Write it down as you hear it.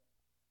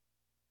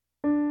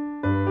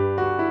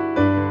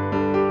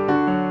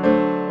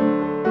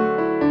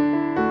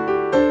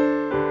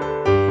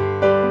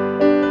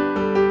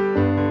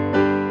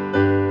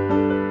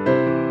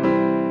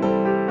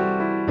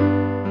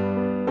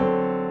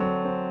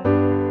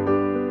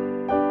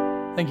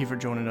Thank you for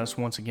joining us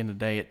once again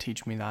today at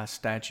Teach Me Thy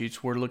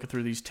Statutes. We're looking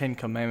through these 10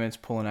 commandments,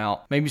 pulling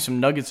out maybe some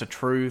nuggets of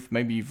truth.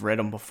 Maybe you've read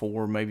them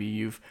before. Maybe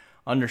you've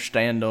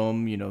understand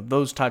them,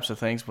 those types of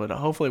things. But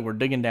hopefully we're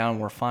digging down and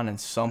we're finding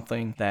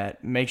something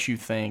that makes you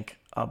think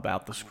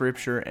about the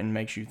Scripture and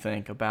makes you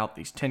think about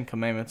these 10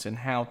 commandments and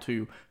how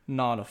to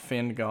not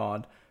offend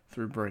God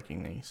through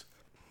breaking these.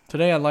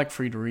 Today I'd like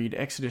for you to read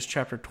Exodus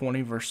chapter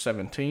 20, verse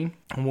 17,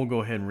 and we'll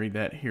go ahead and read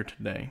that here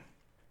today.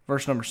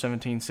 Verse number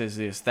 17 says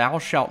this, "Thou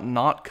shalt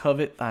not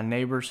covet thy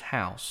neighbor's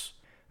house.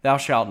 Thou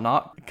shalt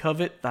not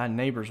covet thy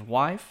neighbor's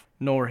wife,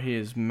 nor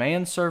his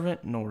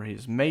manservant, nor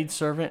his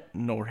maidservant,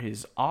 nor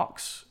his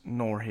ox,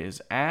 nor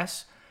his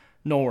ass,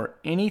 nor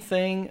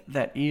anything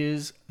that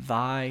is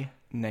thy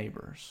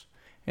neighbor's."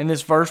 In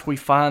this verse, we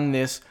find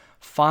this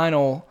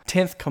final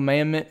 10th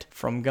commandment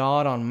from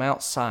God on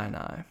Mount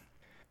Sinai.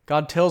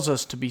 God tells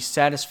us to be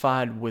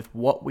satisfied with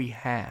what we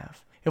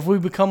have. If we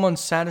become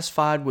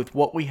unsatisfied with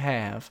what we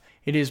have,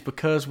 it is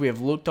because we have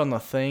looked on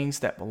the things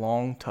that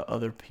belong to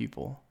other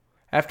people.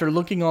 After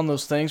looking on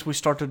those things, we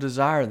start to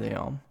desire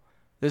them.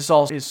 This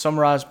all is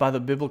summarized by the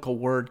biblical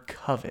word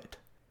covet.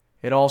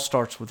 It all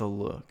starts with a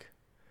look.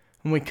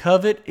 When we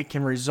covet, it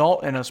can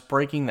result in us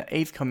breaking the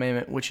 8th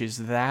commandment, which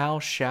is thou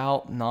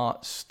shalt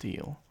not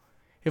steal.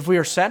 If we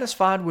are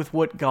satisfied with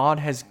what God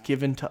has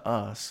given to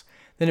us,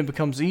 then it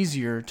becomes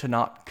easier to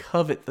not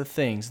covet the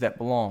things that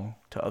belong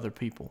to other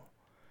people.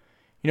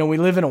 We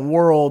live in a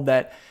world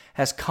that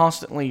has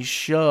constantly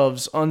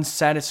shoves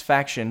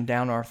unsatisfaction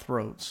down our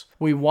throats.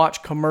 We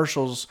watch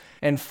commercials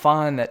and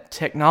find that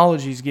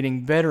technology is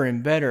getting better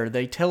and better.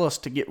 They tell us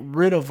to get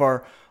rid of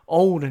our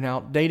old and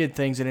outdated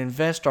things and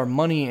invest our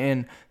money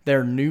in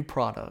their new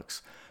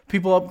products.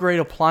 People upgrade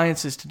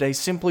appliances today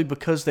simply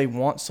because they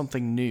want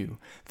something new.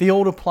 The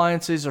old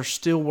appliances are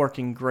still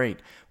working great,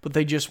 but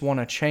they just want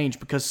to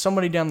change because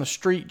somebody down the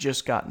street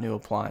just got new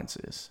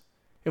appliances.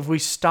 If we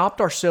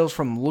stopped ourselves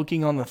from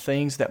looking on the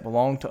things that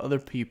belong to other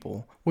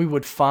people, we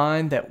would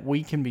find that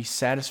we can be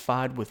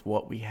satisfied with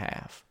what we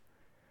have.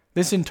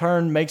 This in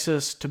turn makes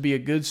us to be a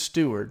good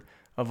steward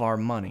of our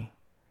money.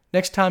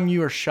 Next time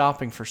you are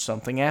shopping for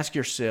something, ask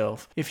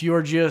yourself if you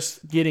are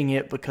just getting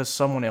it because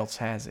someone else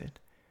has it.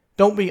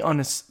 Don't be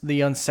the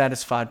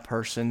unsatisfied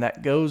person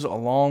that goes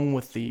along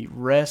with the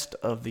rest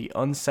of the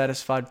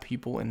unsatisfied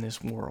people in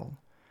this world.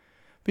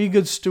 Be a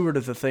good steward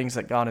of the things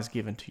that God has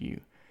given to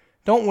you.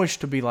 Don't wish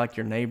to be like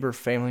your neighbor,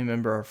 family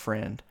member, or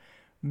friend.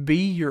 Be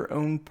your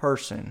own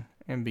person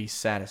and be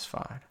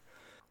satisfied.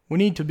 We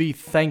need to be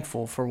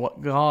thankful for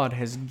what God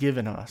has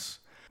given us.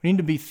 We need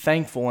to be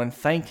thankful and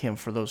thank Him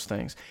for those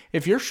things.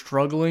 If you're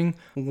struggling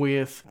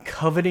with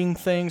coveting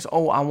things,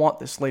 I want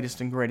this latest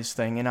and greatest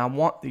thing, and I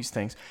want these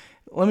things.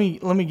 Let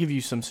me give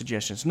you some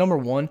suggestions. Number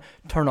 1,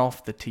 turn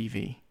off the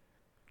TV.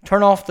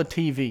 Turn off the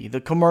TV. The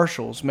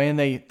commercials, man,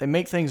 they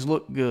make things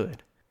look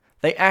good.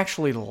 They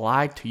actually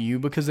lie to you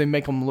because they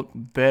make them look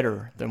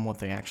better than what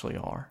they actually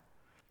are.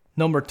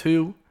 Number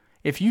 2,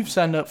 if you've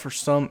signed up for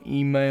some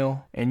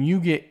email and you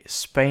get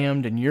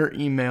spammed in your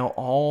email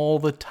all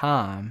the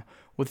time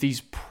with these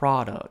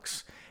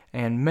products,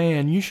 and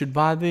man, you should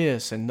buy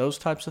this and those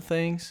types of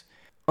things,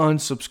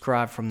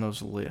 unsubscribe from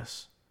those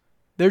lists.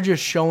 They're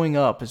just showing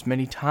up as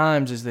many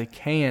times as they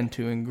can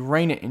to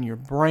ingrain it in your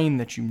brain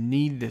that you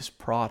need this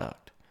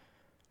product.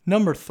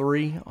 Number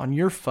 3, on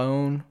your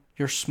phone,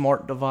 your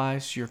smart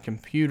device, your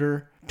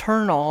computer,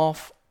 turn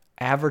off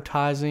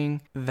advertising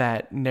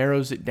that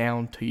narrows it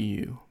down to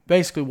you.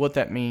 Basically what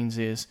that means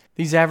is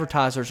these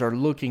advertisers are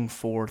looking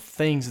for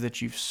things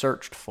that you've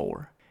searched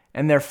for.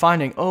 And they're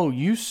finding,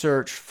 you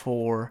searched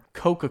for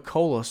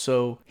Coca-Cola,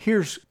 so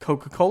here's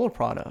Coca-Cola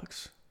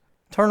products.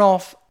 Turn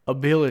off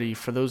ability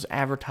for those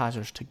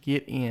advertisers to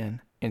get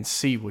in and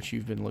see what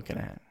you've been looking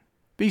at.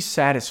 Be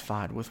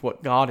satisfied with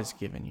what God has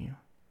given you.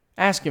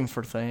 Ask Him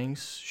for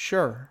things,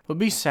 sure, but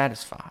be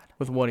satisfied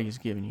with what He has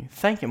given you.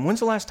 Thank Him. When's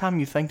the last time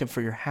you thanked Him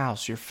for your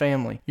house, your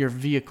family, your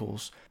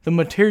vehicles, the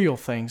material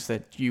things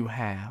that you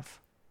have?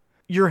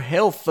 Your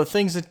health, the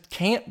things that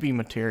can't be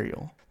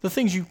material, the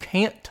things you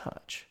can't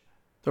touch,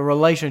 the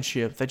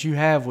relationship that you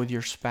have with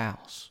your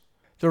spouse,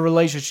 the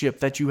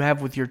relationship that you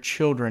have with your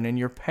children and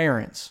your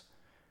parents.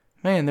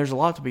 Man, there's a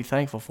lot to be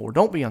thankful for.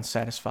 Don't be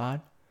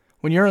unsatisfied.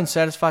 When you're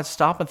unsatisfied,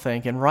 stop and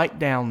think and write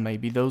down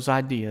maybe those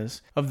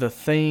ideas of the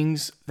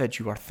things that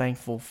you are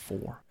thankful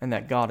for and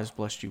that God has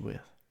blessed you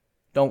with.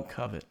 Don't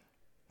covet.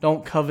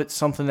 Don't covet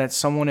something that's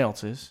someone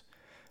else's.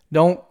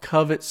 Don't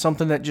covet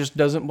something that just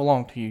doesn't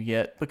belong to you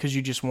yet because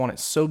you just want it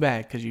so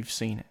bad because you've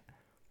seen it.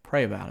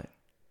 Pray about it.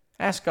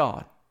 Ask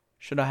God,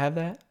 should I have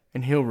that?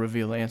 And He'll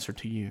reveal the answer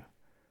to you.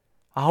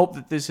 I hope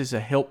that this is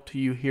a help to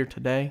you here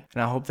today,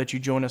 and I hope that you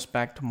join us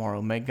back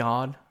tomorrow. May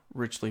God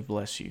richly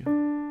bless you.